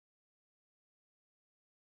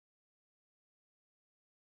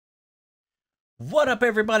What up,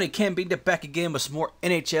 everybody? Ken Beat It back again with some more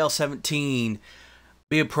NHL 17.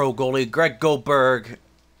 Be a Pro Goalie. Greg Goldberg.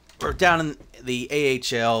 We're down in the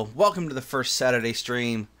AHL. Welcome to the first Saturday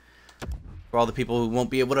stream. For all the people who won't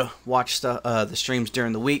be able to watch the streams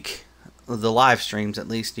during the week, the live streams at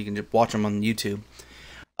least, you can just watch them on YouTube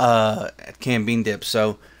at Can Bean Dip.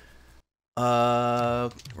 So we're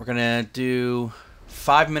gonna do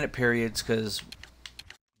 5-minute periods because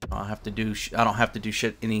I don't have to do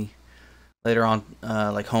shit any later on,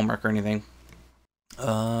 like homework or anything.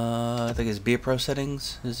 I think it's Be a Pro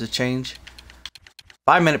settings is a change.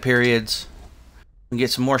 5-minute periods. We can get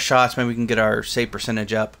some more shots. Maybe we can get our save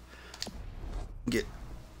percentage up.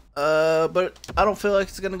 But I don't feel like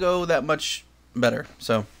it's gonna go that much better.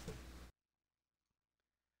 So,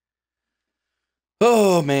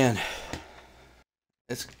 oh man,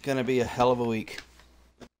 it's gonna be a hell of a week.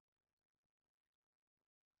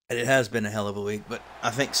 And it has been a hell of a week, but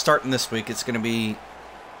I think starting this week, it's going to be,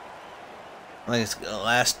 I think it's the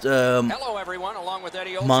last Hello, everyone. Along with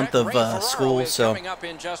Eddie month of school. So coming up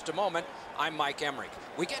in just a moment. I'm Mike Emmerich.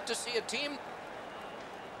 We get to see a team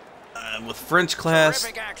with French class.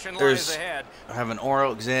 I have an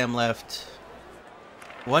oral exam left.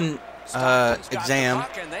 One exam.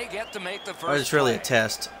 Or it's really a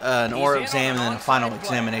test. An oral exam and then a final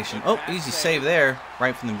examination. Oh, easy save there,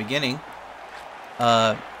 right from the beginning.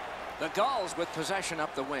 The Gulls with possession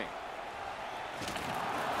up the wing.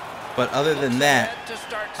 But other than that,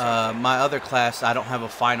 my other class, I don't have a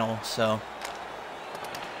final, so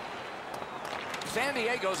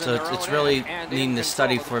it's really needing to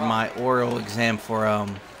study for my oral exam for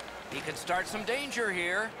He can start some danger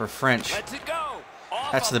here. for French. Let's it go.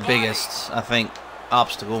 That's the biggest, I think,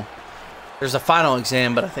 obstacle. There's a final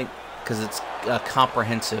exam, but I think because it's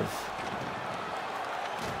comprehensive.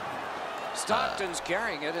 Stockton's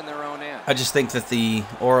carrying it in their own end. I just think that the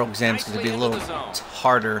oral exam is going to be a little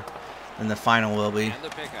harder than the final will be.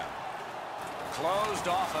 Closed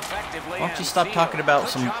off effectively. Why don't you stop talking about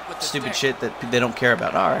some stupid shit that they don't care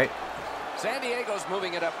about? All right. San Diego's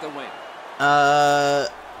moving it up the wing.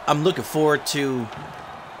 I'm looking forward to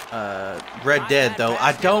Red Dead, though.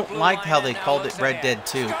 I don't like how they called it Red Dead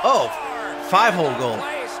 2. Oh, 5-hole goal.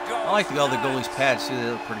 I like all the goalies' pads, too. They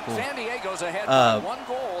look pretty cool. San Diego's ahead by 1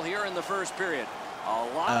 goal here in the first period. A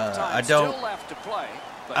lot of time still left to play.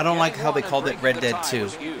 I don't like how they called it Red Dead 2.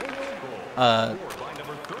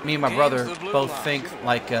 Me and my brother both think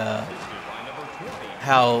like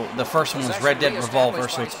how the first one was Red Dead Revolver,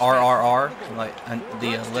 so it's RRR, like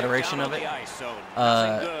the alliteration of it.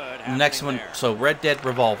 The next one, so Red Dead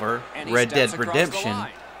Revolver, Red Dead Redemption.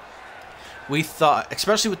 We thought,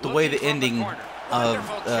 especially with the way the ending of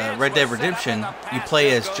Red Dead Redemption, you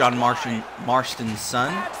play as John Marston's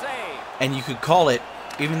son, and you could call it,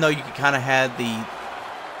 even though you could kind of have the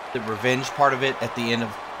revenge part of it at the end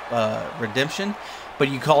of Redemption, but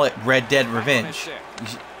you call it Red Dead Revenge.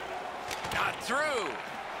 Not through.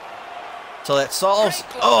 So that solves.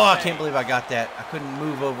 Oh, I can't believe I got that. I couldn't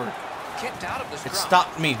move over. Kicked out of the It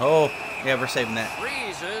stopped me. Oh, yeah, we're saving that.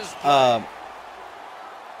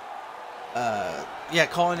 Yeah,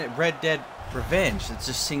 calling it Red Dead Revenge. It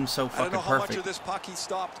just seems so fucking perfect. I don't know how much of this puck he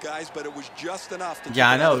stopped, guys, but it was just enough to yeah,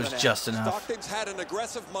 I know it was just enough. Stockton's had an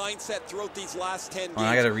aggressive mindset throughout these last 10 games.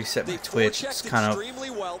 I gotta reset my Twitch. It's kind of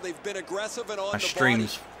well. They've been aggressive and on my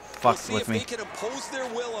stream's fucked with me. They can impose their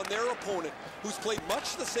will on their opponent, who's played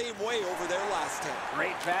much the same way over their last 10.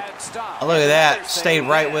 Great bad stop. Oh, look at that. Stayed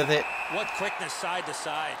right with it. What quickness side to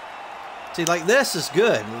side. See, like this is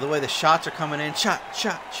good. The way the shots are coming in. Shot,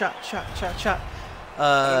 shot, shot, shot, shot, shot.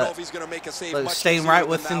 I don't know if he's going to make a save staying right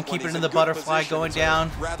with him, keeping it in the butterfly, going down.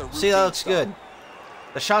 See, that looks good.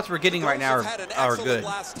 The shots we're getting right now are good.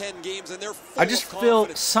 I just feel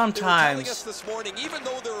sometimes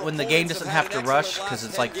when the game doesn't have to rush, because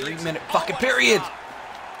it's like 3-minute fucking periods.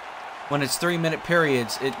 When it's 3-minute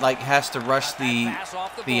periods, it like has to rush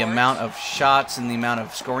the amount of shots and the amount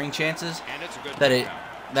of scoring chances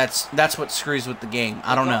that's what screws with the game.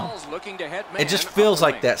 I don't know. It just feels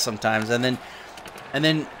like that sometimes, and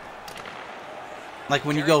then, like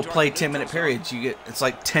when you go play 10-minute periods, it's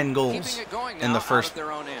like 10 goals in the first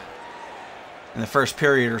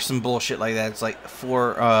period or some bullshit like that. It's like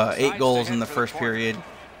 8 goals in the first period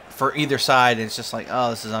for either side. It's just like,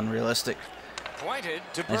 oh, this is unrealistic.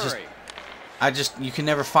 You can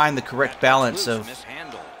never find the correct balance of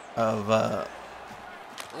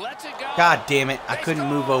God damn it, I couldn't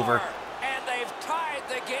move over.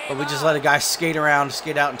 But we just let a guy skate around,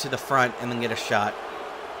 skate out into the front, and then get a shot.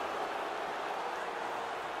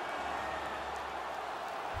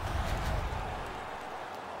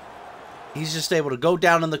 He's just able to go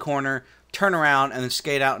down in the corner, turn around, and then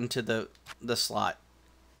skate out into the slot.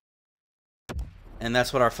 And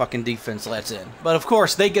that's what our fucking defense lets in. But, of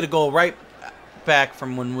course, they get a goal right back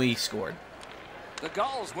from when we scored. The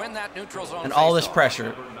Gulls win that neutral zone. And all this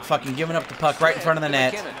pressure, fucking giving up the puck right in front of the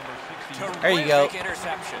net. There you go.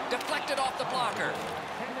 Interception. Deflected off the blocker.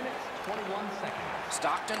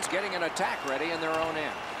 Stockton's getting an attack ready in their own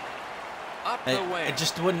end. Up the wing. It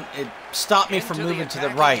just wouldn't. It stopped me from moving to the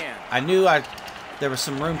right. I knew there was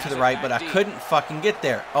some room to the right, but I couldn't fucking get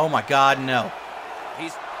there. Oh my God, no.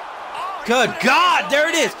 Good God, there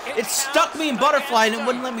it is. It stuck me in butterfly and it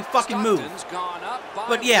wouldn't let me fucking move.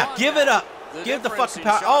 But yeah, give it up. Give the fucking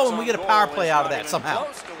power. Oh, and we get a power play out of that somehow.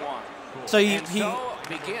 So he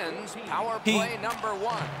begins power play number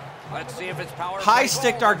 1. Let's see if it's power high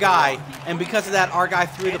sticked our guy, and because of that, our guy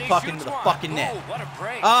threw the puck into the fucking net.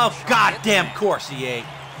 Oh, goddamn course he ate.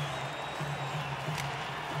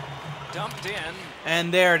 Dumped in.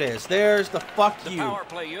 And there it is. There's the fuck you. The power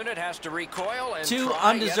play unit has to recoil and 2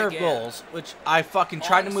 undeserved goals, which I fucking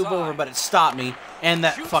tried to move over, but it stopped me. And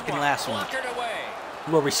that fucking last one,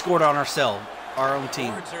 where we scored on ourselves, our own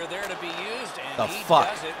team. The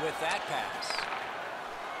fuck.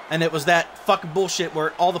 And it was that fucking bullshit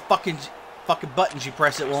where all the fucking buttons you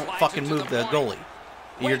press, it won't fucking move the goalie.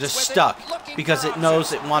 You're just stuck because it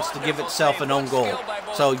knows it wants to give itself an own goal.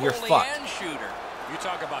 So you're fucked. You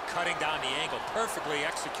talk about cutting down the angle, perfectly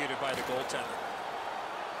executed by the goaltender.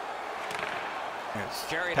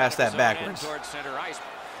 Pass that backwards.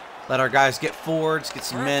 Let our guys get forwards, get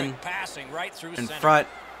some men in front.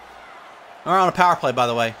 We're on a power play, by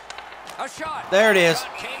the way. There it is.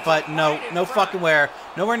 But no fucking where.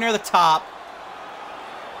 Nowhere near the top.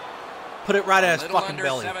 Put it right at his fucking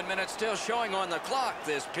belly. 7 minutes still showing on the clock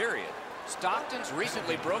this period. Stockton's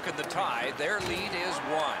recently broken the tie. Their lead is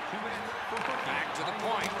 1. Back to the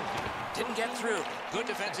point. Didn't get through. Good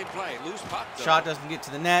defensive play. Loose puck, though. Shot doesn't get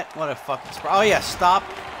to the net. What a fucking surprise. Oh, yeah. Stop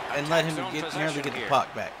and let him nearly get the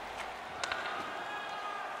puck back.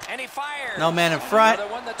 And he fires. No man in front.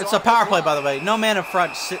 It's a power play, by the way. No man in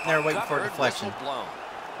front sitting there waiting for a deflection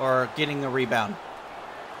or getting a rebound.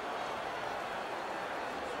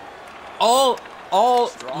 All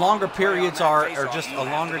longer periods are just a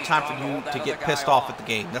longer time for you to get pissed off at the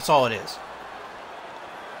game. That's all it is.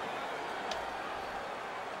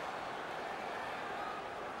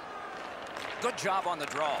 Good job on the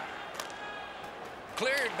draw.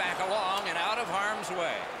 Cleared back along and out of harm's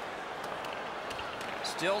way.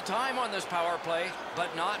 Still time on this power play,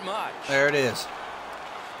 but not much. There it is.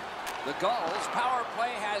 The Gulls' power play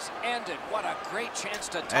has ended. What a great chance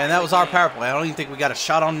to tie. And that was our power play. I don't even think we got a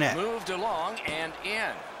shot on net. Moved along and in.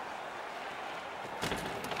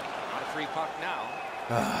 Not a free puck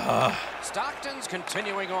now. Stockton's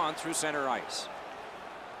continuing on through center ice.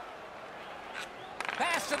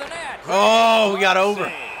 Pass to the net. Oh, we got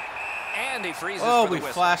over. And he freezes. Oh, for the we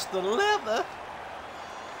whistle. flashed the lever.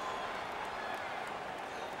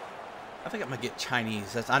 I think I'm going to get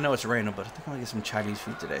Chinese. I know it's random, but I think I'm going to get some Chinese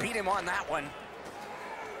food today. Beat him on that one.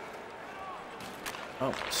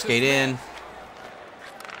 Oh, skate in.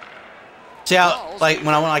 See how, like,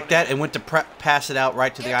 when I went like that, it went to pass it out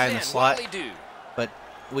right to the guy in the slot. But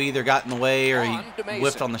we either got in the way or he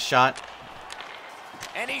whiffed on the shot.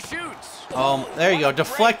 And he shoots. There you go.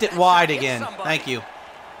 Deflect it wide again. Thank you.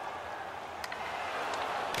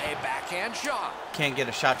 A backhand shot. Can't get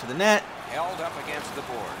a shot to the net. Held up against the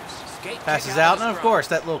boards. Passes out, and of course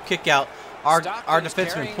that little kick out. Our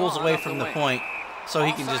defenseman pulls away from the point, so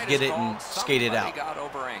he can just get it and skate it out. Got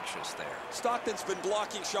over anxious there. Stockton's been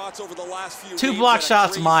blocking shots over the last few 2 block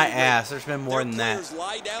shots, my ass. There's been more than that.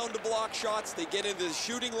 Lie down to block shots. They get into the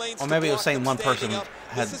shooting lanes. Or maybe it was saying one person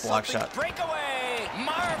had block shot. Breakaway,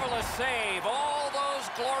 marvelous save. All those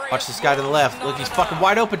glorious. Watch this guy to the left. Look, he's fucking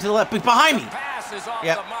wide open to the left. Behind me.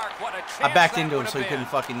 Yep. I backed into him so he couldn't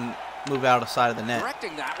fucking move out of the side of the net.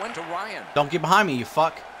 Directing that one to Ryan. Don't get behind me, you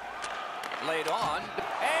fuck. Laid on.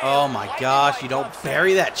 Oh my gosh, you don't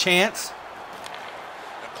bury that chance.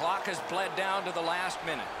 The clock has bled down to the last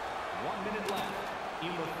minute. 1 minute left in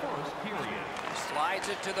the first period. Slides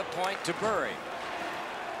it to the point to Bury.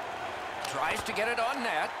 Tries to get it on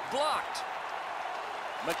net. Blocked.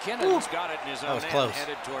 McKinnon's got it in his own end,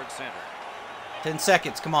 headed towards center. 10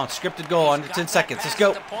 seconds. Come on, scripted goal under 10 seconds. Let's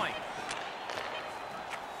go.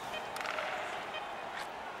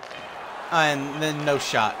 And then no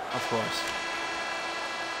shot, of course.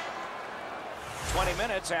 20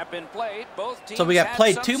 minutes have been played. Both teams so we got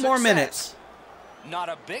played 2 more minutes. Not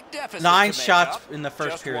a big deficit. 9 shots in the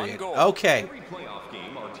first period. Okay.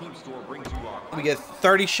 We get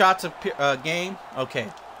 30 shots a game. Okay.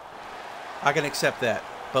 I can accept that.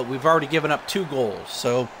 but we've already given up 2 goals.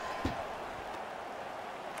 So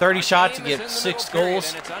 30 shots to get 6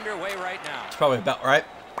 goals. It's underway right now. It's probably about right.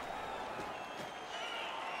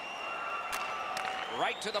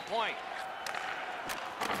 Right to the point.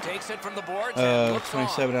 Takes it from the boards and looks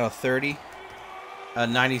 27 out of 30.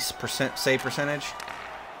 90% save percentage.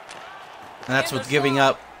 And that's with giving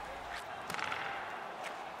up.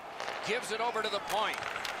 Gives it over to the point.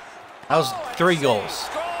 That was 3 goals.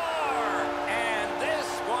 Score! And this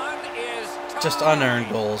one is tied. Just unearned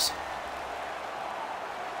goals.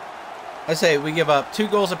 I say we give up 2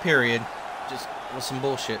 goals a period. Just with some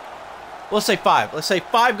bullshit. Let's say 5. Let's say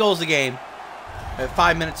 5 goals a game. At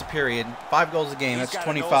 5 minutes a period, 5 goals a game. That's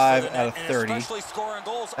 25 out of 30.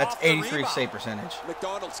 That's 83 save percentage.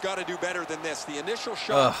 McDonald's got to do better than this. The initial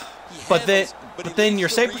shot. But then your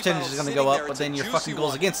save percentage is going to go up. But then your fucking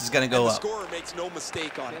goals against is going to go up. The scorer makes no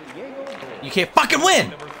mistake on it. You can't fucking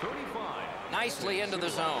win. Nicely into the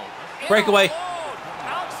zone. Breakaway.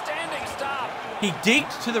 Outstanding stop. He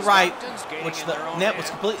deked to the right, which the net was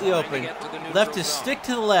completely open. Left his stick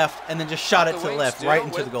to the left, and then just shot it to the left, right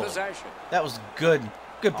into the goal. That was good.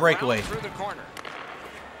 Good breakaway. Through the corner.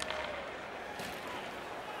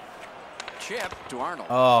 Chip to Arnold.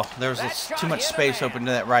 Oh, there was too much space open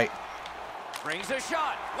to that right. Brings a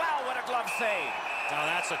shot. Wow, what a glove save. Now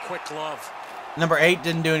that's a quick glove. Number 8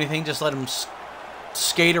 didn't do anything. Just let him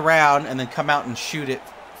skate around and then come out and shoot it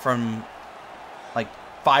from like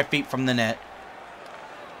 5 feet from the net.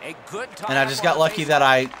 A good And I just got lucky that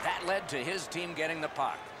that led to his team getting the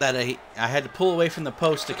puck. That I had to pull away from the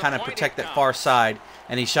post to kind of protect that far side,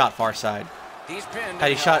 and he shot far side. He's pinned. Had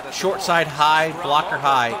he shot short side high, blocker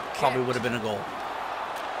high, probably would have been a goal.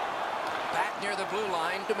 Back near the blue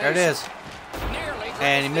line. There it is.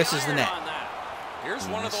 And he misses the net. Here's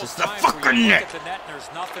one of those Misses the times where fucking you look net. at the net and there's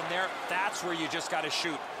nothing there. That's where you just got to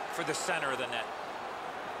shoot for the center of the net.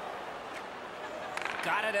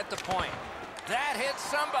 Got it at the point. That hits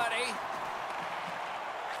somebody.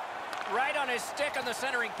 Right on his stick on the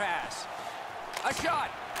centering pass. A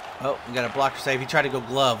shot. Oh, we got a blocker save. He tried to go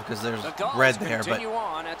glove because there's red there, but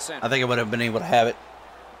I think I would have been able to have it.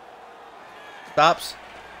 Stops.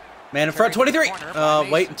 Man in front, 23.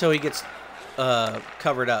 Wait until he gets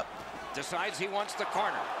covered up. Decides he wants the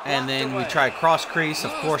corner. And then we try cross crease.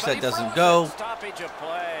 Of course, that doesn't go. Stoppage of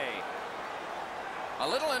play. A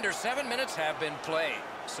little under 7 minutes have been played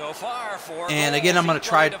so far. And again, I'm going to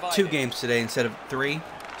try 2 games today instead of 3.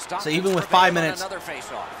 So even with 5 minutes,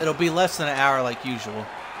 it'll be less than an hour like usual.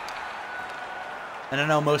 And I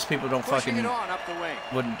know most people don't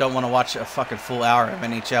don't want to watch a fucking full hour of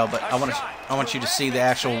NHL, but I want you to see the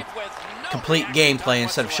actual complete gameplay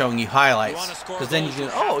instead of showing you highlights, because then you can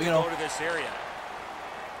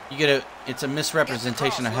it's a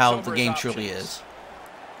misrepresentation of how the game truly is.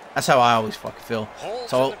 That's how I always fucking feel.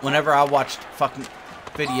 So whenever I watched fucking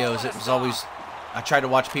videos, it was always, I tried to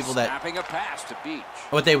watch people that,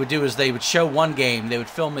 what they would do is they would show one game, they would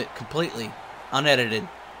film it completely unedited,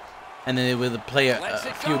 and then they would play a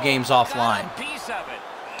few games offline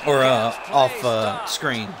or off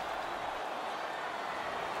screen.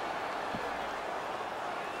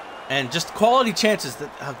 And just quality chances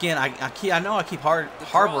that, again, I know I keep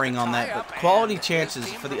harboring on that, but quality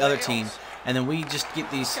chances for the other team. And then we just get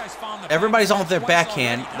these, everybody's on their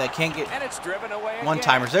backhand that can't get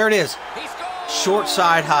one-timers. There it is. Short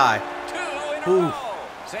side high. Ooh.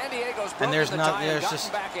 And there's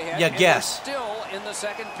just, you guess.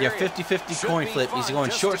 You have 50-50 coin flip. He's going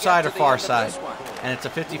short side or far side. And it's a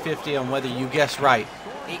 50-50 on whether you guess right.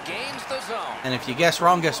 And if you guess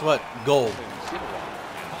wrong, guess what? Goal.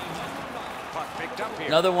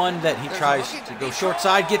 Another one that he tries to go short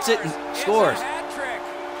side, gets it, and scores.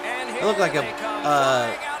 It looked like a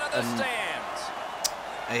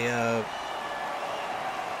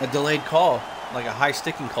delayed call, like a high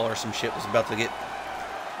sticking call or some shit was about to get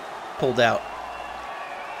pulled out.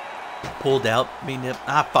 Pulled out? I mean,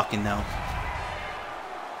 I fucking know.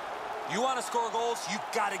 You want to score goals, you've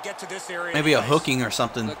got to get to this area. Maybe a hooking or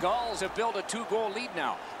something. The Gulls have built a 2-goal lead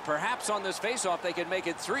now. Perhaps on this faceoff they could make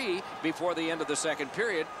it 3 before the end of the second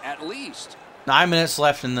period, at least. 9 minutes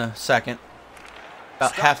left in the second.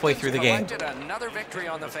 About halfway through the game. Another victory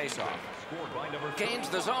on the faceoff. Gains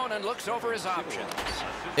the zone and looks over his options.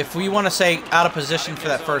 If we want to say out of position for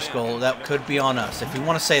that first goal, that could be on us. If you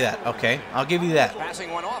want to say that, okay, I'll give you that.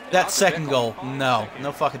 That second goal, no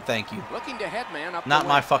fucking thank you. Not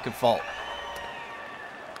my fucking fault.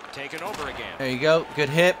 Taken over again. There you go, good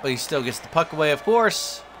hit, but he still gets the puck away, of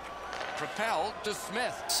course. Propelled to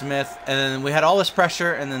Smith. Smith, and then we had all this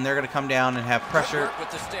pressure, and then they're gonna come down and have pressure. With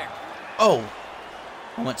the stick. Oh.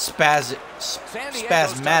 I went spastic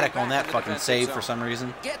spasmatic on that fucking save for some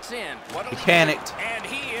reason. Gets in. He panicked. And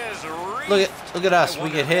he is Look at us. We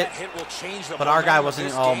get hit, but our guy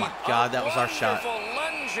wasn't. Oh my God, that was our shot.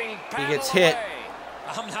 He gets hit.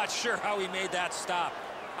 I'm not sure how he made that stop.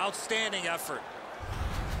 Outstanding effort.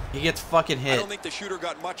 He gets fucking I hit. don't think the shooter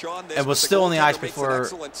got much on this, And was but the still on the ice goaltender makes an before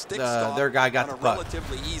excellent stick stop their guy got on the a puck.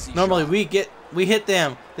 relatively easy Normally shot. we hit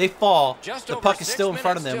them, they fall. Just The over puck is 6 still in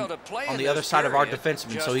front of minutes them still to play on in the other this side of our period.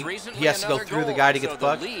 defenseman, so Just he recently has to go another through the goal, guy to get so the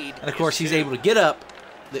puck. the lead And of course, is he's 2. able to get up.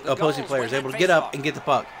 The The opposing Gulls player win is that able to get up faceoff. and get the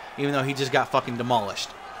puck, even though he just got fucking demolished.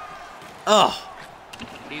 Oh,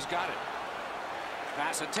 He's got it.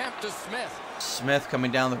 Pass attempt to Smith. Smith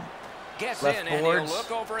coming down the Gets left in and he'll boards.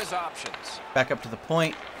 look over his options. Back up to the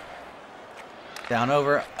point. Down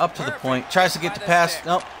over, up to the point. Tries to get the pass.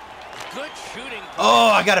 Nope. Good shooting. Oh,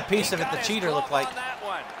 I got a piece He of it. got The his cheater glove looked like. on that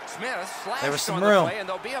one. Smith slashed There was some on the room. play, and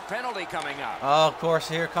there'll be a penalty coming up. Oh, of course,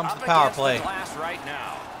 here comes Up the power against the play. glass right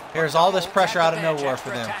now. Here's all this Gulls pressure at out the of bench nowhere after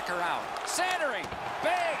for them. attacker out. Centering.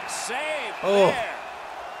 Big save. Oh. There.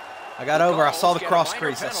 I got The over. I Gulls saw the get a cross minor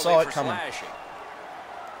crease. I penalty saw it for coming. slashing.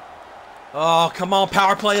 Oh, come on,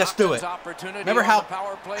 power play. Let's do it. Stockton's opportunity Remember on how the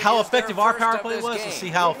power play how is their effective our first power of play this was? game. Let's see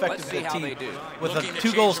how Let's effective see the how team they do. with Looking the to 2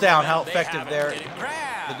 change goals the down. How momentum. They effective have it. their Getting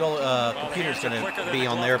the goal the computer's hands are going quicker to than be the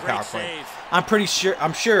on glove. their Great power play. save.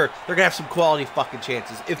 I'm sure they're gonna have some quality fucking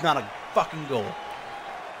chances, if not a fucking goal.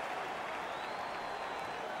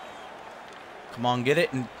 Come on, get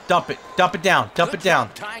it and dump it down, dump Good it down,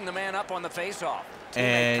 job tying the man up on the faceoff. Teammate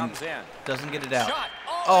and comes in. doesn't get it out. Shot.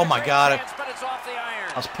 Oh my great God! chance, but it's off the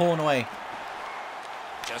iron. I was pulling away.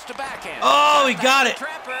 Just a backhand. Oh, he got it.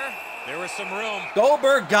 Trapper. There was some room.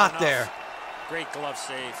 Goldberg got Enough. there. Great glove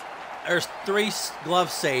save. There's 3 glove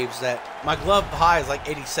saves that my glove high is like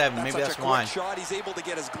 87. Maybe such that's a quick why. shot. He's able to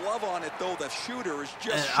get his glove on it, though. The shooter is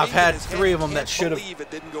just And I've shaking had his 3 head. of them that Can't should have believe it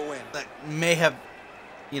didn't go in. that may have,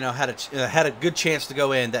 had a good chance to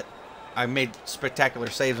go in that I made spectacular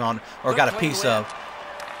saves on or Good got a play piece to win. of.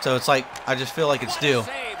 So it's like I just feel like it's What a due.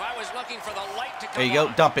 save. I was looking for the light to come There you go,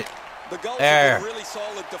 on. dump it. The Gulls There. have been really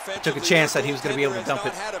solid defensively. Took a chance Their that he was going to be able to goaltender dump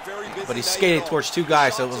has it, not had a very busy but he night skated at all. towards 2 The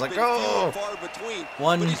guys, so it shots was have like, been few oh. and far between,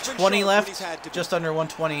 but he's been 120 sharp when left, he's had to be. just under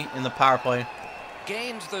 120 in the power play.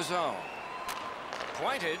 Gains the zone.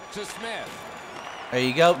 Pointed to Smith. There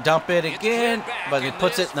you go, dump it It's again, cleared back, but he and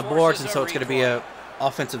puts it this in the boards, forces and a so it's going to be recoil. a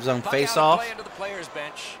offensive zone Puck out of face-off. play into the players'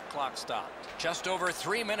 bench. Clock stopped. Just over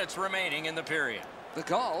 3 minutes remaining in the period. The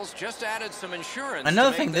Gulls just added some insurance.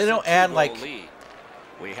 Another to thing, make they this don't a add, 2-goal like- lead.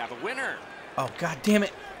 We have a winner. Oh, god damn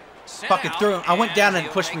it. Sent Fucking out, through him. I went down and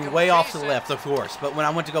he'll pushed make me him way off to chase the it. left, of course. But when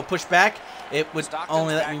I went to go push back, it would Stockton's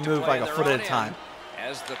only let back me to move play like a their foot own at a time. end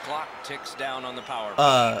as the clock ticks down on the power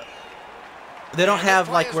play. They don't And the have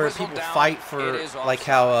play like is where whistled people down. fight It for is like offside.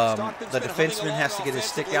 how Stockton's the been humming defenseman along has to get his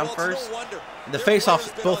stick offensively. down Well, it's first. no wonder. The Their face-offs,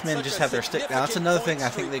 players been both on men such just a have their stick down. That's significant another point thing I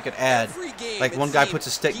think streak. they could add. Every game, Like it one guy seems, puts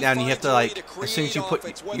his stick he down, you have finds to a way like to as soon as you create put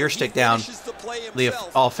offense, whether your he stick down, finishes the play the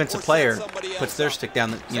himself offensive or player sends somebody puts else their up. stick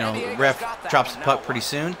down. The San the Diego's ref got that drops one. the Now puck what? pretty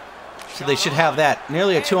soon, so Shot they should have that.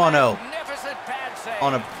 Nearly a 2-on-0 Magnificent pad save.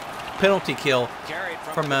 on a penalty kill Carried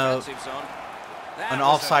from the a defensive zone. That an was a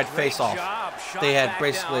offside great face-off. job. Shot They had back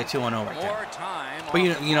basically down. a 2-on-0 right there. More time But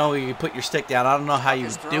off the you know you put your stick down. I don't know how you Puck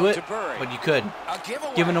is do thrown it, to Burry. but you could. A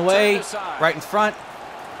giveaway. Giving away Turned aside. right in front.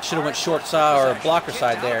 Should have went short side or blocker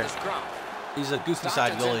side there. He's a goofy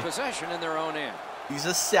side Stockton's in goalie. possession in their own end. He's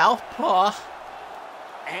a southpaw.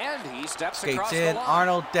 And he steps Skates across in. the line.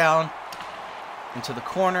 Arnold down into the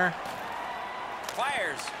corner.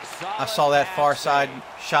 Fires. I saw that far side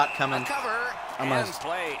shot coming. I'm going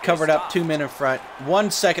to cover it up. 2 men in front.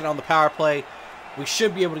 1 second on the power play. We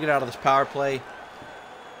should be able to get out of this power play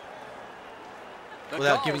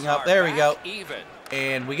without giving up. There we go. Even.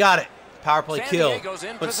 And we got it. Power play San kill. Diego's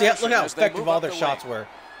in But see, look possession how as they effective move all up their the shots wing. were.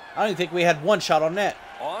 I don't even think we had 1 shot on net.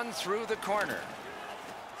 On through the corner.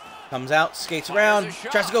 Comes out, skates Fires around, a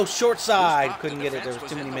shot. tries to go short side. Loose puck. Couldn't The get it. There defense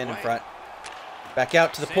was too was many in men the in way. front. Back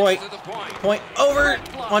out to the Sends point. to the point. Point over.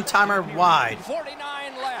 One-timer wide.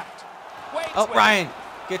 49 left. Waits Oh, with Ryan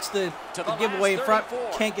gets the To the giveaway in last front.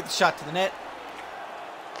 34. Can't get the shot to the net.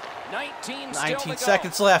 19 still 19 to go.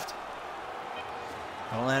 seconds left.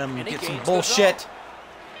 Don't let him And he get some gains the bullshit.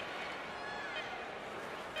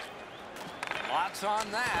 Lots on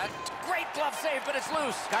that. Great glove save, but it's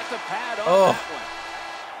loose. Got the pad on Oh. that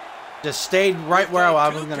one. Just stayed right where I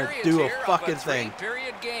was going to Two do a periods here fucking of thing.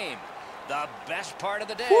 Three-period game. The best part of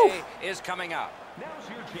the day Whew. is coming up. Now's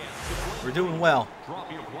your chance to play. We're doing well.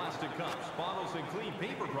 Drop your plastic cups, bottles, and clean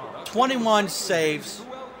paper products. 21 saves.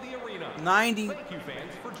 Throughout the arena. 90% Thank you,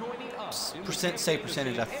 fans, for joining us in the save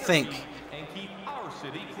percentage, I think. and keep our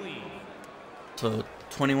city clean. So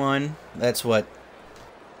 21. That's what?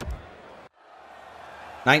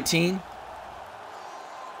 19?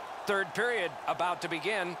 Third period about to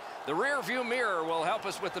begin. The rear view mirror will help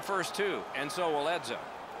us with the first two, and so will Edzo.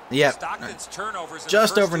 Yep. Stockton's turnovers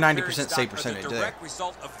just over 90% save percentage there. Direct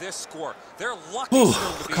result of this score. They're lucky still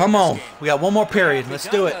to be come in on. this game. We got one more period. Let's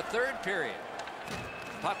do it. The third period.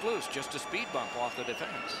 Puck loose, just a speed bump off the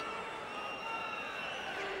defense.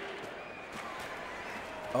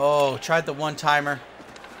 Oh, tried the one-timer.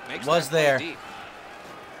 Was there. Deep.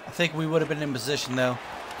 I think we would have been in position, though.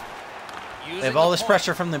 Using They have all the this point.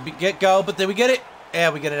 pressure from the get-go, but did we get it? Yeah,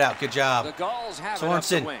 we get it out. Good job. The Gulls have it up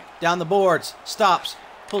the Sorensen, wing. down the boards, stops,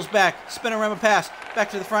 pulls back, spin around a pass, back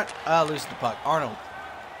to the front. Loses the puck. Arnold.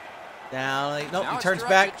 Down. Nope, Now he it's turns directed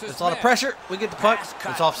back. to There's a lot of Smith. pressure. We get the puck. Pass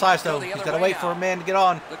cut. It's offsides, though. Go the He's other got to way wait for now. a man to get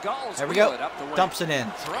on. The Gulls There we wheel go. it up the wing. Dumps it in.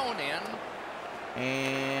 Thrown in.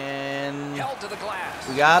 And Held to the glass.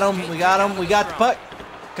 we got him. We got him. We got the puck.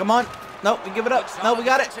 Come on. Nope, we give it up. No, we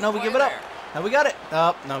got it. No, we give it up. No, we got it.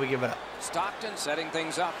 Oh, no, we give it up. Stockton setting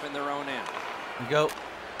things up in their own end. We go.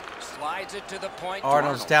 Slides it to the point.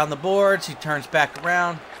 Arnold's to Arnold. down the boards. He turns back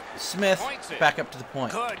around. Smith Points it. back up to the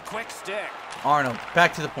point. Good, quick stick. Arnold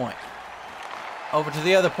back to the point. Over to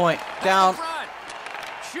the other point. Down. Front.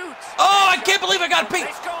 Shoots. Oh, I can't believe I got a pink.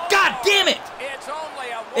 They score. God damn it. It's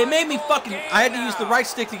only a It made me one-goal fucking. game I had to use the now. right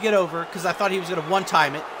stick to get over because I thought he was going to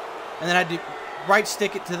one-time it. And then I had to right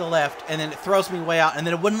stick it to the left. And then it throws me way out. And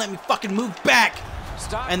then it wouldn't let me fucking move back.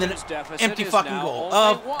 And then Stockton's deficit empty is fucking now goal. only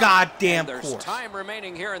Of one. goddamn And there's course. time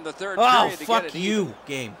remaining here in the third Oh, period to fuck get it you, even.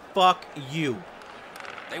 game. Fuck you.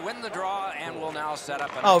 They win the draw and will now set up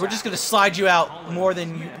an Oh, we're attack. just going to slide you out more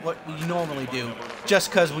than what you normally do. Just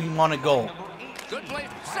because we want a goal. Good play.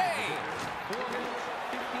 Save.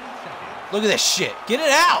 Look at this shit. Get it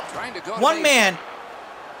out. Trying to go to One base. man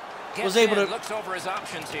Gets was able in, to looks over his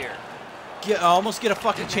options here. almost get a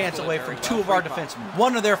fucking Didn't chance handle away it from very two well. of our Free puck. defensemen.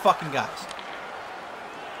 One of their fucking guys.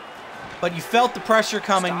 But you felt the pressure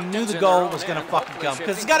coming. You knew Stockton's the in goal their was own going to end, fucking hopefully come.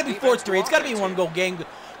 Because it's shifting got to be the defense 4-3. It's got to be a to one-goal game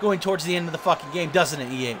going towards the end of the fucking game, doesn't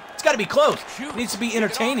it, EA? It's got to be close. It needs to be You could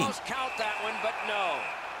entertaining. almost count that one, but no.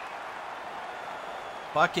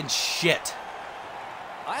 Fucking shit.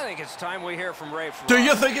 I think it's time we hear from Ray Ferraro. Do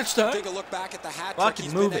you think it's time? Take a look back at the hat trick. Fucking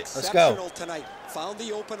He's move been it. Let's go. exceptional tonight. Found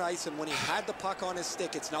the open ice, and when he had the puck on his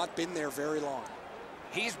stick, it's not been there very long.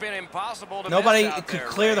 He's been impossible to Nobody miss out could there,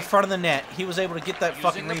 clear Ray. the front of the net. He was able to get that Using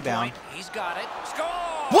fucking the rebound. point. He's got it. Score!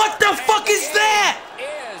 What the And fuck the is game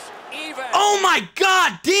that? Is even. Oh my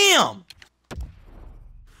god damn!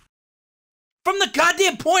 From the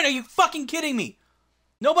goddamn point, are you fucking kidding me?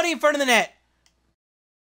 Nobody in front of the net.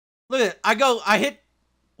 Look at it. I hit.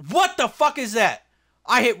 What the fuck is that?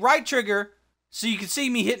 I hit right trigger, so you can see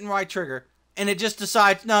me hitting right trigger, and it just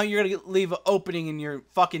decides, no, you're gonna leave an opening in your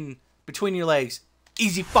fucking, between your legs.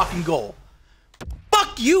 Easy fucking goal.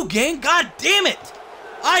 Fuck you, gang. God damn it.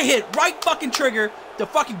 I hit right fucking trigger to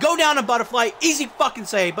fucking go down a butterfly. Easy fucking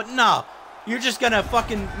save, but no. You're just gonna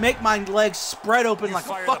fucking make my legs spread open You like a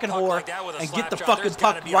fire the fucking puck whore like that with a and get the slap shot, fucking there's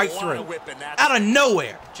gotta puck be a right lot through. of whip in that. Out of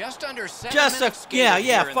nowhere. Just under 7 Just a- minutes yeah, skated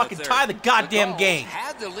yeah, here in fucking the tie third. the goddamn Gulls game.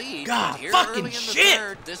 Had the lead, God, but here fucking early in the shit.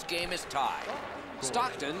 third, this game is tied.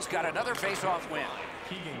 Stockton's got another face-off win.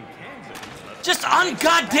 Just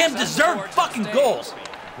ungoddamn deserved fucking goals.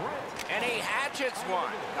 And he hatchets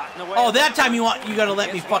one. Got in the way Oh, of that the time you puck. gotta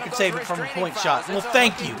let me It's one fucking of save those it from a restraining point shot. fouls. Well, It's a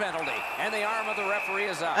thank hockey you. penalty, and the arm of the referee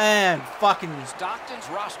is up. And fucking, Stockton's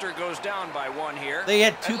roster goes down by one here. they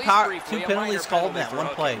had At two least two briefly, a penalties minor called in penalty that for one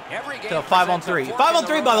hooking. play. Every game To a 5-on-3. presents a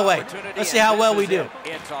 5-on-3, by the way. opportunity, Let's see and how this well we is do. it.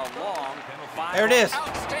 It's a long There it is.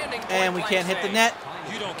 outstanding And we point can't hit the save. net.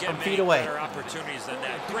 You don't get From many feet away. better opportunities than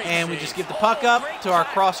that. Great And we save. just give the puck up Great to our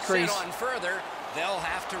cut. cross Set crease. on further, they'll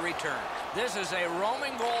have to return. This is a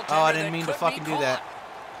roaming goaltender. Oh, I didn't mean to fucking do that.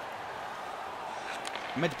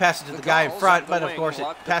 I meant to pass it to the guy in front, but of course it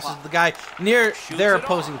passes to the guy near their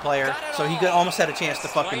opposing player, so he almost had a chance to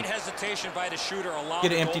fucking Slight hesitation by the shooter allowed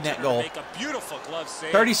get an the empty net goaltender to goal. Make a beautiful glove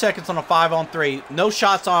save. 30 seconds on a 5-on-3. No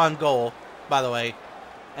shots on goal, by the way.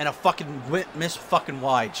 And a fucking miss fucking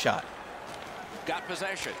wide shot. Got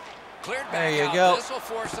possession. Cleared back There you out. go. This will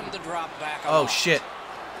force them to drop back. Oh, along. shit.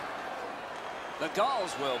 The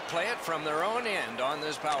Gulls will play it from their own end on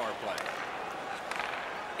this power play.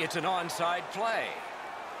 It's an onside play.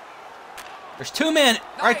 There's 2 men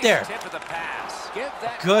right Nice there. Tip of the pass. Give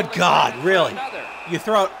that Good goalie God, credit for really? another. You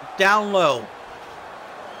throw it down low.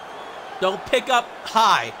 Don't pick up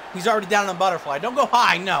high. He's already down on the butterfly. Don't go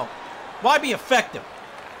high, no. Why be effective?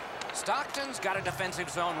 Stockton's got a defensive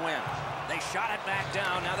zone win. They shot it back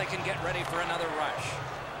down. Now they can get ready for another rush.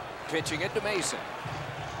 Pitching it to Mason.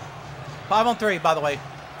 5-on-3, by the way.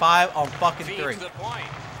 5 on fucking 3. Feeds the point.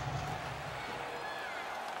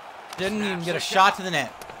 Didn't even Snaps get a the shot to the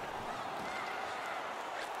net.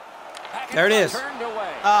 Back in There it front, is. Turned away.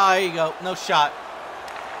 Ah, there you go. No shot.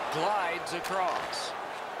 Glides across.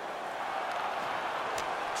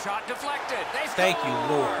 Shot deflected. They Thank you,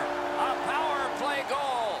 score! Lord. A power play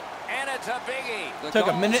goal, and it's a biggie. The Took a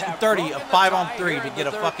Gulls minute and have 30 broken of the 5 on tie 3 here to in get the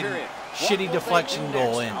a third fucking period. shitty What will they deflection do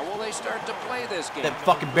goal next? in. How will they start to play this game? That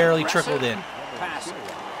fucking barely Aggressive, trickled in. passive.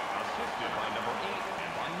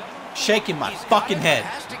 Shaking my He's got fucking it, head.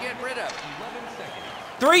 has to get rid of.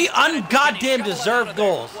 3 Shot ungoddamn out deserved of there.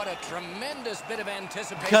 goals. What a tremendous bit of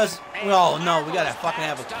anticipation. Because, And well, no, we gotta marvelous fucking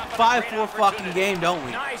have a backstop and a great 5-4 fucking opportunity. game, don't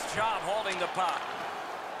we? Nice job holding the puck.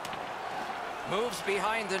 Moves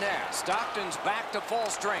behind the net. Stockton's back to full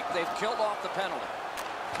strength. They've killed off the penalty.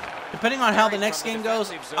 Depending on how the next game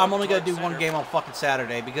goes, I'm only gonna do one game on fucking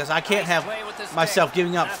Saturday because I can't have myself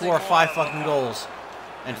giving up 4 or 5 fucking goals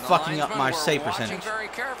and And the fucking up linesmen my were save watching percentage very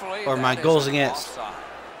carefully. or That my is goals an against offside.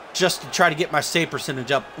 just to try to get my save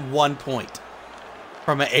percentage up 1 point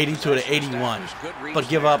from an 80 to an 81. But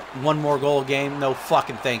give up 1 more goal a game? No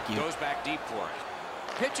fucking thank you. Goes back deep for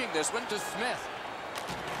it. Pitching this one to Smith.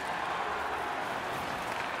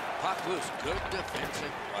 Puck loose. Good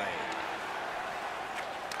defensive play.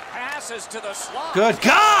 Passes to the slot. Good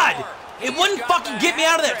God! It He's wouldn't got fucking the get me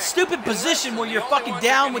out of that hat-trick. stupid position where The you're only fucking one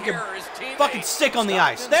down that with can your hear his teammate. fucking stick on the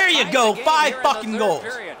ice. Stockton's There you tied go, the game 5 here in the fucking third goals.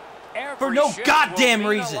 period. For Every no shift goddamn will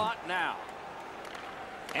mean a reason. lot now.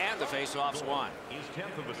 And the faceoff's won.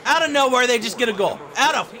 Out of nowhere, they just get a goal.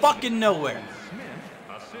 Out of fucking nowhere.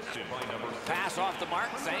 Pass off the mark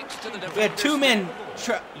thanks to the defender. We had 2 men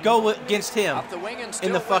go against him Up the wing and in still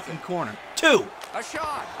the with fucking it. corner. 2. A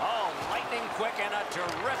shot. Oh, lightning quick and a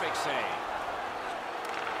terrific save.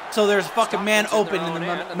 So there's a fucking man Stockton's open in in their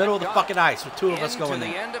the own end, and middle of they've the got fucking ice with 2 of us into going the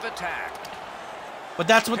there. end of attack. But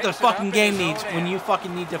that's what the Picks it up fucking in game his own needs when end. you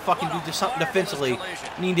fucking need to fucking What a do something marvelous defensively. collision.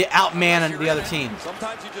 You need to outman Unless the you're other in it. team.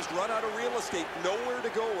 Sometimes you just run out of real estate, nowhere to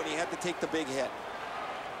go when he had to take the big hit.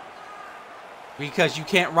 Because you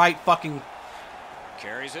can't write fucking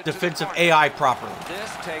Carries it to the defensive corner. AI properly. This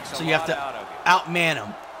takes a So you have lot to out of you. outman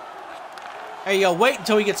him. Hey, yo, wait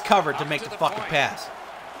until he gets covered to Up make to the the fucking point. pass.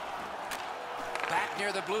 Back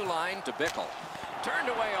near the blue line to Bickle. Turned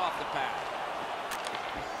away off the pass.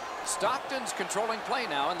 Stockton's controlling play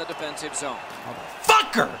now in the defensive zone.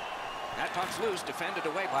 Fucker! That puck's loose, defended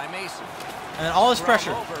away by Mason. And then all this Throw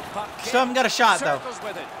pressure. over, puck Still haven't got a shot, though. Circles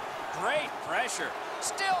with it. Great pressure.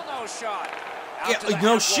 Still no shot. Out Yeah, to the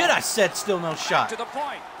no half shit, wall. I said still no Back shot. to the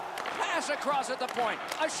point. Pass across at the point.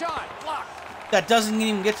 A shot. Blocked. That doesn't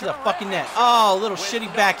even get to the fucking net. Oh, little With shitty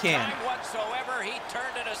no backhand. time whatsoever, he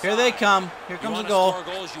turned it aside. Here they come. Here You comes want a to goal. score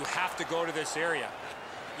goals, you have to go to this area.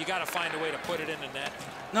 You got to find a way to put it in the net.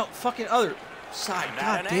 No, fucking other side. At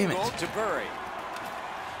God an damn angle it. to Bury.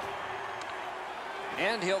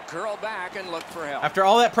 And he'll curl back and look for help. After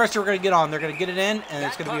all that pressure we're going to get on, they're going to get it in, and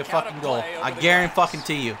it's going to be a puck out fucking of goal. play over I the guarantee glass. fucking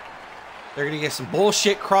to you. They're going to get some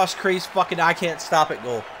bullshit cross-crease fucking I can't stop it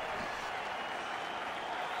goal.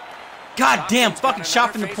 God damn, Stockton's fucking got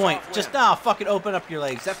shot from the another point. face-off Just win. now, fucking open up your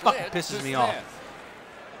legs. That fucking Slid pisses to me off. Smith.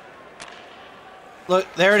 Look,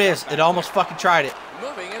 there it is. It almost fucking tried it.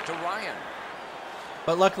 Moving it to Ryan.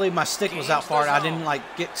 But luckily my stick was out far and I didn't like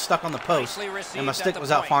get stuck on the post. Nicely received And my at stick the was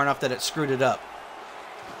out point. far enough that it screwed it up.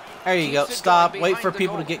 There you go. Keeps it Stop. going Wait behind for the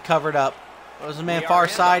people to goal. get covered up. It was a man We far are in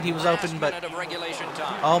side. the He was last open, but minute of regulation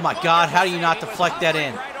time. oh my God, how do you not Wonderful save. deflect He was that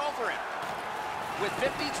in? hovering right over it. With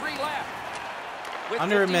 53 left. With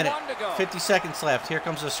Under a 51 minute. to go. 50 seconds left. Here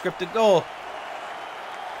comes the scripted goal.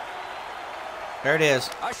 There it is.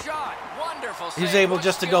 A shot. Wonderful He was save. able Good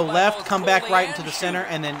just to skill go by left, both come back goalie right and into the center,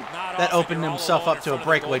 shooter. and then Not that often opened you're all himself alone up in to a front of the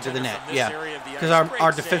breakaway to the goaltender net. from this Yeah. area of the Because ice.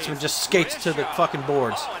 our Great defenseman save. just skates to the Shot. fucking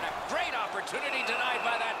boards. Oh, and a great opportunity denied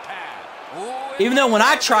by that pad. Ooh, Even though when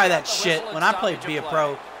I try got that the shit, whistle when and I play stoppage be a of pro,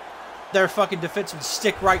 play. their fucking defensemen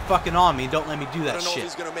stick right fucking on me. Don't let me do I that don't know if shit.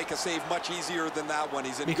 he's going to make a save much easier than that one.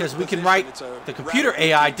 He's in Because good we can position. write It's a the computer rather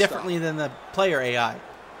AI routine differently than the player AI.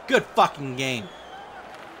 Good fucking game.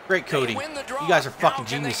 Great They coding. win the draw. You guys are Now fucking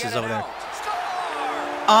can they get geniuses it over there. out?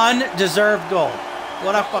 Score! Undeserved goal.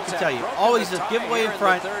 What I Gulls fucking have tell you. broken Always the a tie giveaway here in the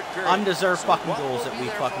front. third period. Undeserved So fucking what goals will that be we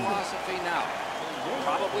their fucking do. philosophy now?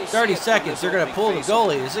 Probably see 30 it from seconds. this They're going to opening pull the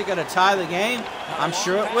faceoff. goalie. Is it going to tie the game? Not a I'm long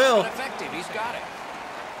sure it pass, will. but effective. He's got it.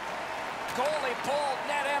 Goalie pulled,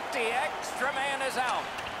 net empty. Extra man is out.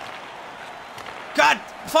 God,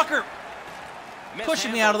 fucker.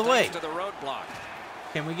 Pushing me out of the way. Mishandled thanks to the roadblock.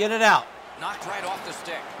 Can we get it out? Knocked right off the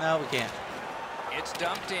stick. No, we can't. It's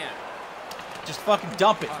dumped in. Just fucking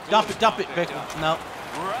dump it. Dump it, Bickle. No.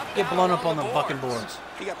 Get blown up on the fucking boards.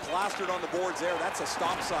 He got plastered on the boards there. That's a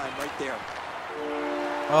stop sign right there.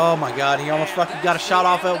 Oh my God, he almost fucking got a shot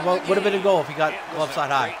off. It would have been a goal if he got glove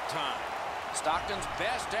side high. Stockton's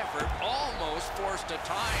best effort almost forced a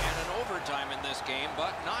tie and an overtime in this game,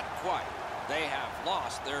 but not quite. They have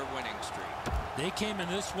lost their winning streak. They came in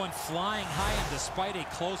this one flying high, and despite a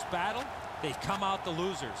close battle, they've come out the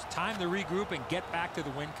losers. Time to regroup and get back to the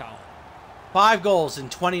win column. 5 goals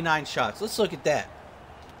and 29 shots. Let's look at that.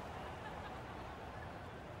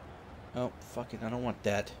 Oh, fuck it. I don't want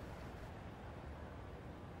that.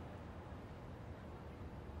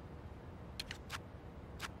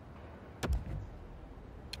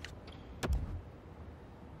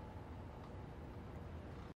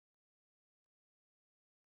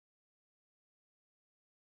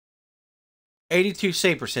 .82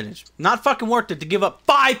 save percentage. Not fucking worth it to give up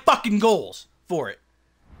 5 fucking goals for it.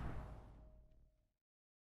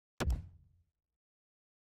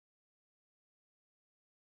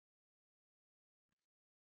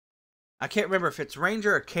 I can't remember if it's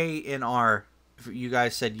Ranger or KNR. If you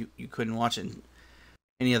guys said you couldn't watch it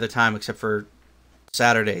any other time except for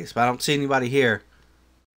Saturdays. But I don't see anybody here.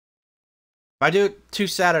 If I do it 2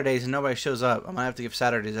 Saturdays and nobody shows up, I'm going to have to give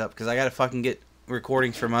Saturdays up. Because I got to fucking get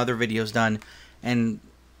recordings from other videos done. And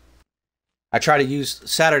I try to use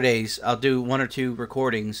Saturdays. I'll do 1 or 2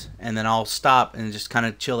 recordings. And then I'll stop and just kind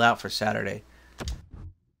of chill out for Saturday.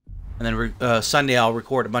 And then Sunday I'll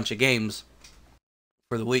record a bunch of games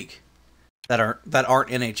for the week that aren't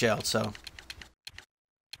NHL. So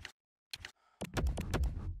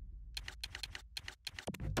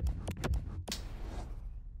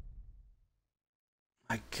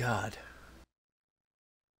my God.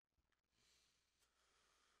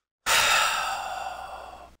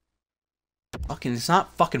 Fucking, it's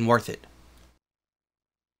not fucking worth it.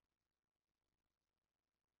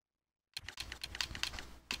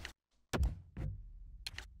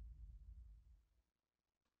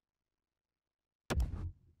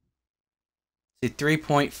 See,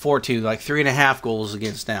 3.42, like 3.5 goals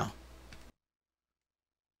against now.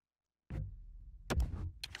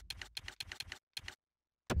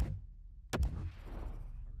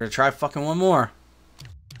 We're gonna try fucking one more.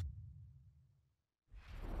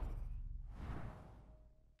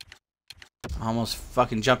 Almost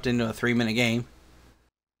fucking jumped into a 3-minute game.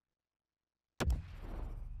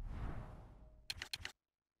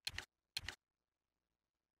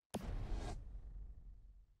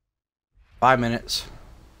 Five minutes.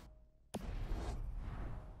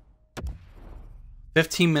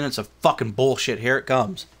 15 minutes of fucking bullshit. Here it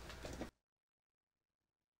comes.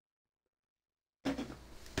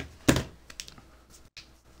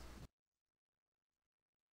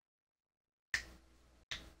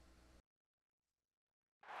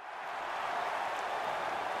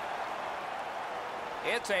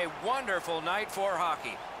 It's a wonderful night for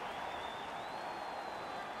hockey.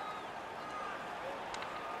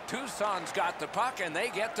 Tucson's got the puck, and they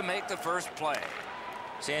get to make the first play.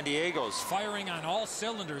 San Diego's firing on all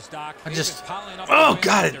cylinders, Doc. I just, oh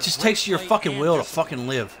God, it just takes your fucking will to fucking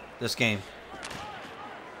live this game.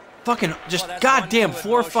 Fucking, just goddamn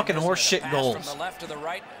 4 fucking horse shit goals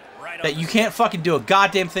that you can't fucking do a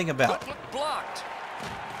goddamn thing about. Blocked.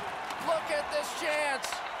 Look at this chance.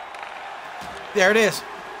 There it is.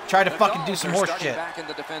 Try to fucking do some horse shit. Back in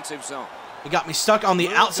the defensive zone. It got me stuck on the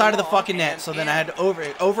outside of the fucking net, so then I had to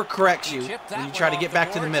overcorrect you when you try to get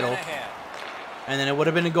back to the middle. And then it would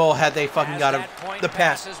have been a goal had they fucking got the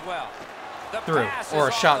pass through, or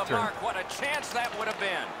a shot through. What a chance that would have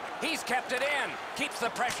been. He's kept it in. Keeps the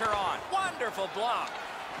pressure on. Wonderful block.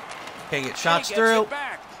 Can't get shots through.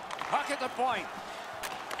 Puck at the point.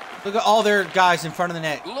 Look at all their guys in front of the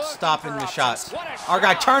net stopping the shots. Our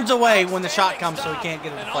guy turns away when the shot comes so he can't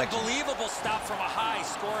get a deflection. Unbelievable stop from a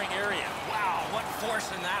high-scoring area. Wow, what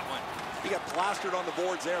force in that one. He got plastered on the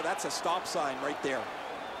boards there. That's a stop sign right there.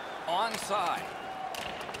 Onside.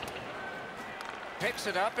 Picks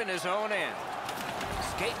it up in his own end.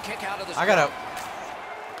 Skate kick out of the. I gotta.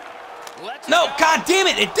 No, god damn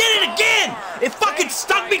it! It did it again! It fucking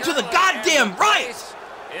stuck me to the goddamn right!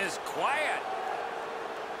 Is quiet.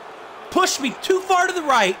 Pushed me too far to the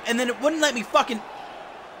right, and then it wouldn't let me fucking.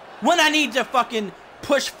 When I need to fucking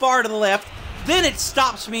push far to the left, then it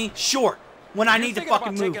stops me short. When I need to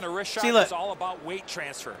fucking move. See, look. It's all about weight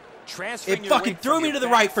transfer. It fucking threw me to the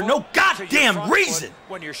right for no goddamn reason.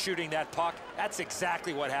 When you're shooting that puck, that's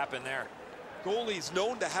exactly what happened there. Goalie's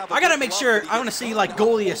known to have. I gotta make sure. I want to see like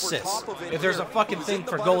goalie assists. If there's a fucking thing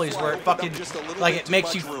for goalies where it fucking like it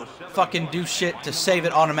makes you fucking do shit to save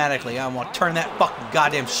it automatically, I want to turn that fucking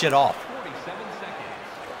goddamn shit off.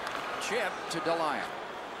 Chip to DeLion.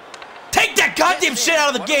 Take that goddamn shit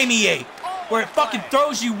out of the game, EA. Where it fucking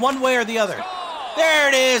throws you one way or the other. There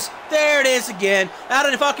it is. There it is again. Out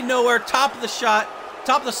of the fucking nowhere. Top of the shot.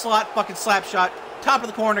 Top of the slot. Fucking slap shot. Top of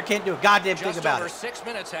the corner. Can't do a goddamn thing about it. 6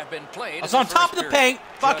 minutes have been played. I was on top of the paint.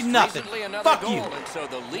 Fucking nothing. Fuck you. And so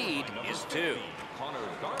the lead is 2.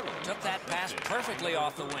 Took that pass perfectly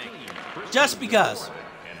off the wing. Just because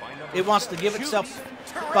it wants to give itself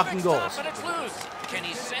fucking goals. But it's loose. Can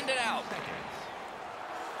he send it out?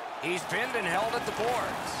 He's pinned and held at the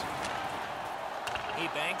boards. He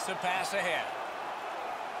banks a pass ahead.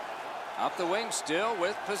 Up the wing still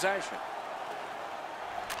with possession.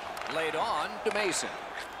 Laid on to Mason.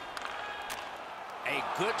 A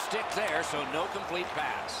good stick there, so no complete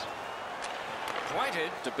pass.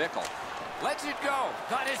 Pointed to Bickle. Lets it go.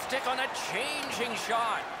 Got his stick on a changing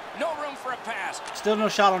shot. No room for a pass. Still no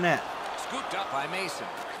shot on that. Scooped up by Mason.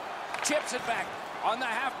 Chips it back on the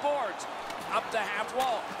half boards. Up the half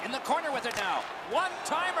wall. In the corner with it now.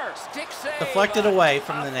 One-timer. Stick save. Deflected away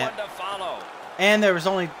from the net. One to follow. And there was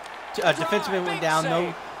only a defenseman went down.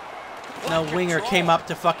 No winger came up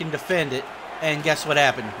to fucking defend it. And guess what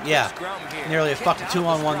happened? Yeah. Nearly a fucking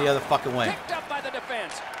 2-on-1 the other fucking way. Picked up by the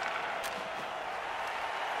defense.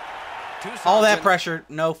 All that pressure,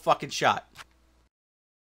 no fucking shot.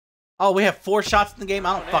 Oh, we have 4 shots in the game?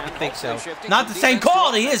 I don't fucking think so. Not the same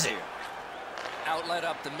quality, is it? Outlet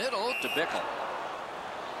up the middle to Bickle.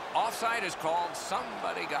 Offside is called.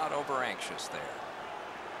 Somebody got over anxious there.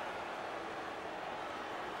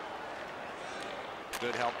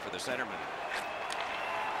 Good help for the centerman.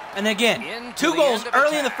 And again, 2 goals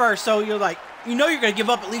early in the first, so you're like, you know you're going to give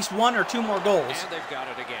up at least 1 or 2 more goals. And they've got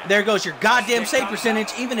it again. There goes your goddamn save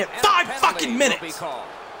percentage, even at 5 fucking minutes.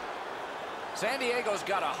 San Diego's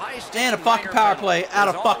got a high stick And a fucking power play out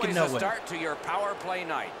of fucking nowhere. Start to your power play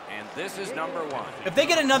night, and this is number 1. If they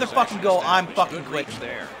get another fucking goal, I'm fucking quitting.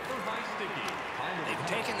 There.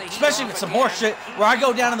 Especially if it's some horse shit where I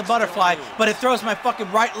go down in the butterfly, but it throws my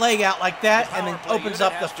fucking right leg out like that and then opens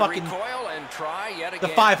up the fucking the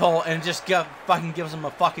 5-hole and just fucking gives them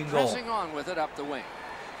a fucking goal. Pressing on with it up the wing.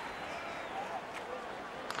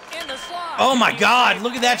 In the slot. Oh my God!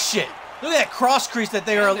 Look at that shit. Look at that cross crease that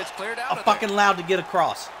they are fucking allowed to get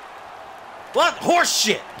across. What horse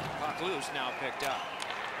shit? Puck loose now picked up.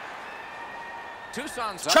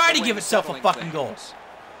 Tucson's try to give itself a fucking goal.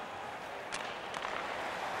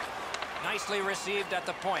 Nicely received at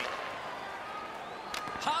the point.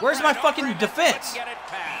 Where's my fucking defense? Get it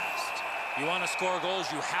past. You want to score goals,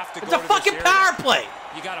 you have to it's go a to fucking this power area. play.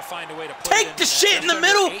 You got to find a way to put take it in the shit in the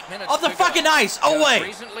middle of the fucking ice away.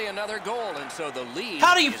 Recently another goal, and so the lead.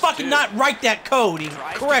 How do you fucking not write that code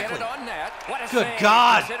correctly? Good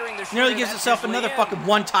God. Nearly gives itself another fucking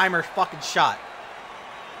one-timer fucking shot.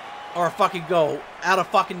 Or a fucking goal out of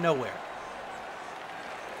fucking nowhere.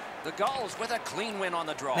 The Gulls with a clean win on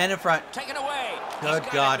the draw. Man in front. Taken away. Good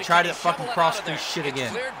God. Try to fucking cross through shit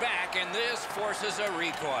again. Cleared back, and this forces a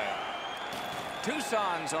recoil.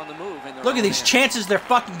 Tucson's on the move. Look at these chances they're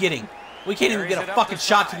fucking getting. We can't even get a fucking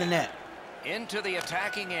shot to the net. Into the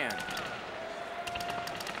attacking end.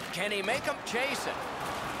 Can he make them chase it?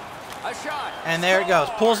 A shot. And there it goes.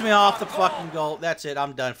 Pulls me off the fucking goal. That's it.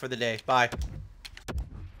 I'm done for the day. Bye.